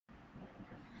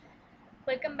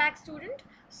Welcome back, student.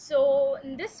 So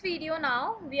in this video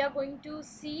now we are going to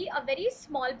see a very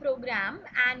small program,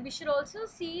 and we should also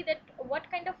see that what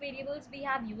kind of variables we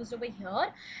have used over here.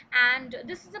 And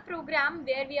this is a program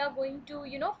where we are going to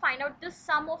find out the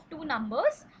sum of two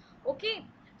numbers. Okay,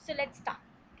 so let's start.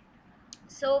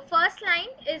 So first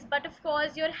line is, but of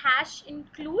course your hash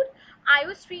include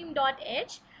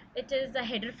iostream.h. It is a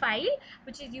header file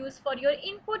which is used for your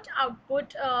input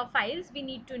output files we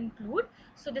need to include.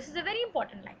 So this is a very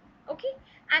important line. Okay,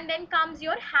 and then comes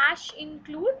your hash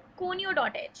include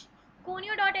conio.h.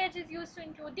 Conio.h is used to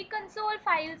include the console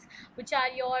files, which are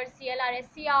your clr,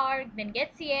 scr, then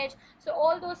getch. So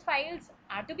all those files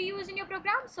are to be used in your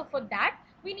program. So for that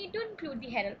we need to include the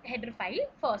header file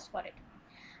first for it.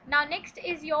 Now next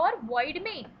is your void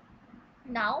main.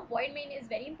 Now void main is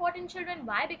very important, children.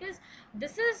 Why? Because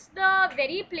this is the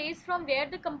very place from where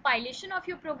the compilation of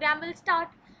your program will start.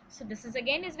 So this is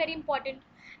again is very important.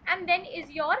 And then is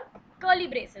your curly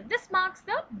braces. This marks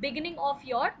the beginning of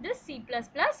your this C++,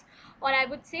 or I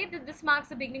would say that this marks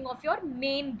the beginning of your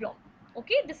main block.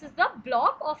 Okay, this is the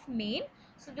block of main.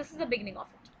 So this is the beginning of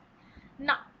it.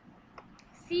 Now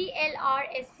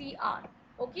CLR,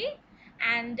 okay,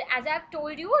 and as I've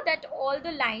told you that all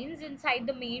the lines inside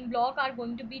the main block are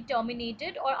going to be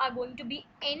terminated or are going to be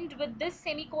end with this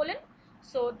semicolon.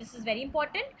 So this is very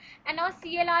important. And now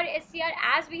CLR, SCR,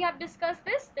 as we have discussed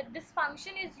that this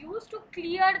function is used to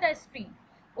clear the screen.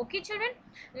 Okay, children,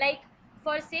 like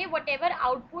for say whatever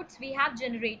outputs we have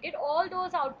generated, all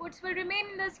those outputs will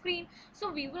remain in the screen.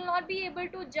 So we will not be able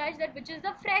to judge that which is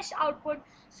the fresh output.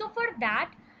 So for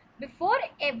that, before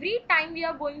every time we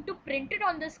are going to print it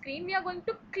on the screen, we are going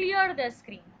to clear the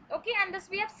screen. Okay, and this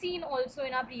we have seen also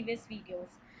in our previous videos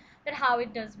that how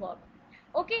it does work.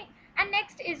 Okay, and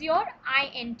next is your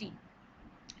int.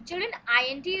 Children,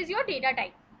 int is your data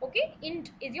type. Okay,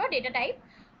 int is your data type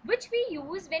which we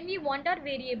use when we want our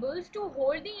variables to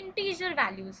hold the integer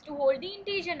values, to hold the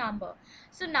integer number.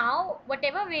 So now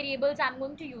whatever variables I'm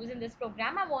going to use in this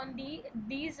program, I want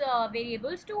these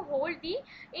variables to hold the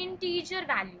integer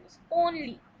values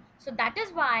only. So that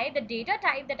is why the data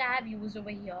type that I have used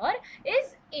over here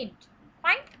is int.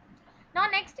 Fine. Now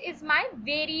next is my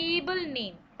variable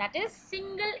name, that is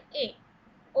single A.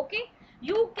 Okay,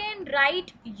 you can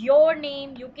write your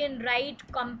name, you can write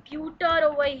computer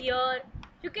over here,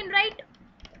 you can write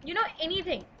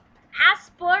anything as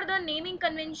per the naming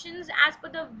conventions, as per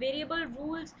the variable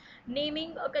rules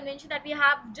naming convention that we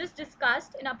have just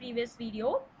discussed in our previous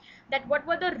video, that what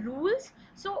were the rules.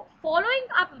 So following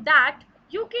up that,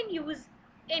 you can use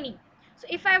any. So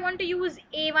if I want to use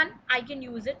A1, I can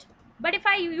use it, but if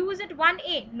I use it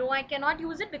 1A, no, I cannot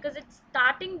use it because it's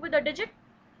starting with a digit,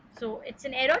 so it's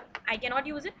an error. I cannot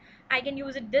use it. I can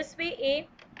use it this way, A.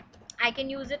 I can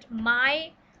use it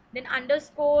my, then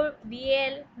underscore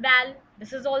val, val.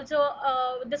 This is also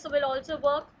this will also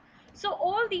work. So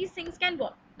all these things can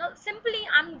work. Now simply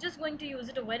I'm just going to use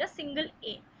it over a single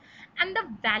A, and the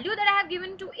value that I have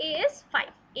given to A is 5.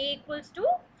 A equals to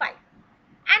 5,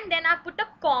 and then I put a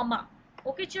comma.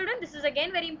 Okay, children, this is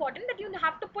again very important that you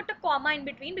have to put a comma in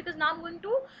between, because now I'm going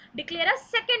to declare a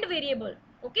second variable.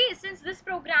 Okay, since this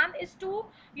program is to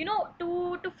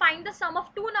to find the sum of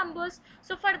two numbers,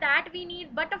 so for that we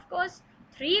need, but of course,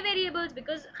 three variables,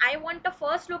 because I want the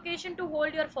first location to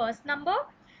hold your first number,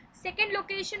 second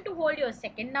location to hold your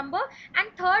second number,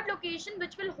 and third location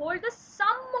which will hold the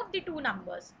sum of the two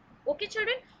numbers. Okay,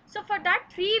 children, so for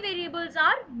that three variables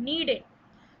are needed.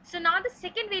 So now the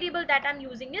second variable that I'm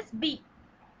using is B.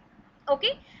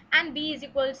 Okay, and B is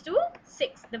equals to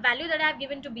 6. The value that I have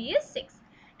given to B is 6,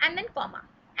 and then comma,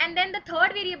 and then the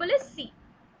third variable is C.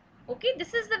 Okay,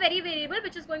 this is the very variable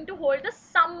which is going to hold the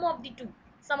sum of the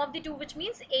two, which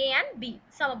means A and B,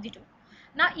 sum of the two.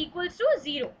 Now equals to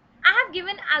 0. I have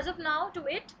given as of now to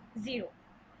it 0.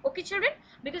 Okay, children,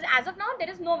 because as of now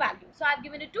there is no value, so I have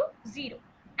given it to 0,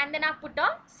 and then I have put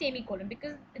a semicolon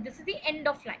because this is the end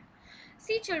of line.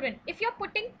 See, children, if you are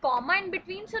putting comma in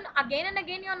between, so again and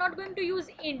again you are not going to use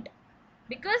int,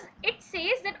 because it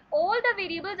says that all the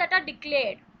variables that are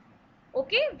declared,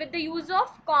 okay, with the use of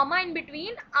comma in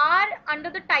between, are under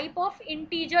the type of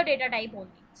integer data type only.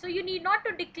 So you need not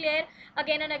to declare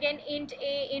again and again int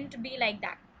A, int B, like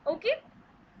that. Okay,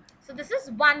 so this is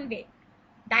one way.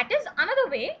 That is another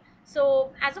way.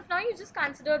 So as of now you just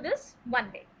consider this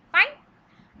one way. Fine.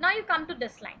 Now you come to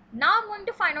this line. Now I'm going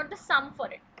to find out the sum for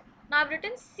it. Now I've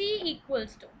written C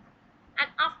equals to, and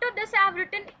after this I have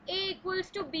written A equals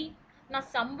to B. Now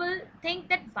some will think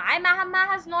that why Mahama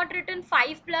has not written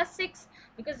 5 plus 6,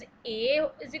 because A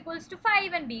is equals to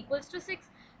 5 and B equals to 6.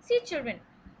 See, children,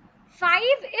 5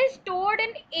 is stored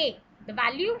in A. The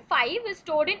value 5 is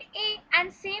stored in A,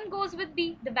 and same goes with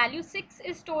B. The value 6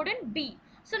 is stored in B.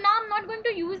 So now I'm not going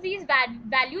to use these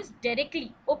values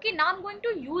directly. Okay, now I'm going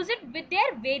to use it with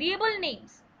their variable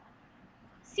names.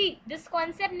 See, this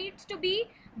concept needs to be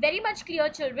very much clear,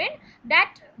 children,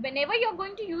 that whenever you're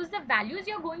going to use the values,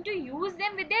 you're going to use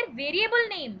them with their variable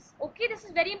names. Okay, this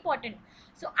is very important.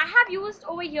 So I have used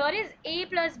over here is A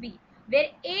plus B, where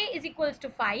A is equals to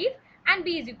 5 and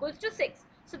B is equals to 6.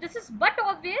 So this is but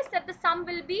obvious that the sum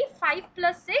will be 5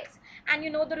 plus 6, and you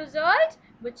know the result,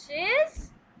 which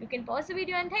is, you can pause the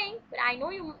video and think, but I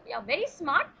know you are very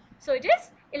smart. So it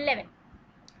is 11.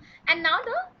 And now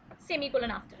the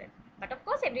semicolon after it. But of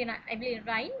course, every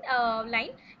line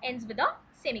ends with a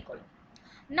semicolon.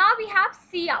 Now we have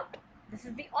Cout. This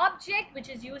is the object which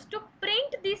is used to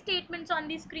print these statements on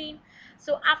the screen.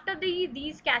 So after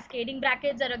these cascading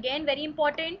brackets are again very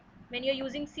important. When you're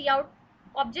using Cout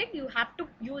object, you have to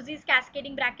use these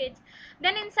cascading brackets.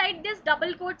 Then inside this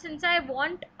double quote, since I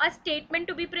want a statement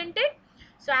to be printed,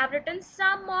 so I have written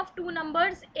sum of two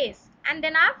numbers is, and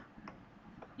then I've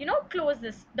close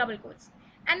this double quotes,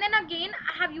 and then again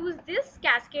I have used this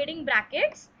cascading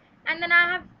brackets, and then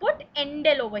I have put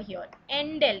endl over here,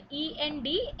 endl,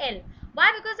 ENDL.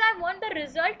 Why? Because I want the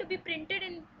result to be printed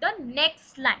in the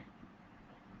next line.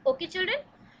 Okay, children.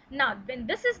 Now when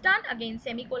this is done, again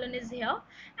semicolon is here,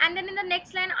 and then in the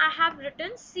next line I have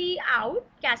written Cout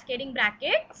cascading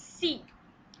bracket C.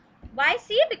 Why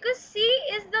C? Because C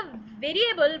is the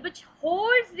variable which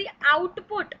holds the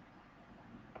output.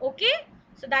 Okay,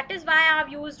 so that is why I have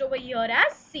used over here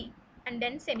as C, and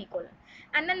then semicolon.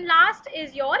 And then last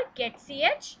is your get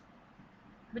ch,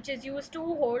 which is used to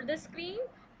hold the screen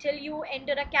till you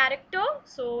enter a character.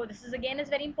 So this is again is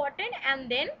very important, and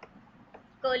then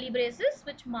curly braces,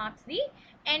 which marks the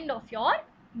end of your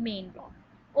main block.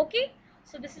 Okay,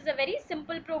 so this is a very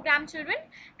simple program, children,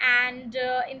 and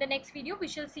in the next video we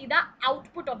shall see the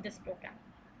output of this program.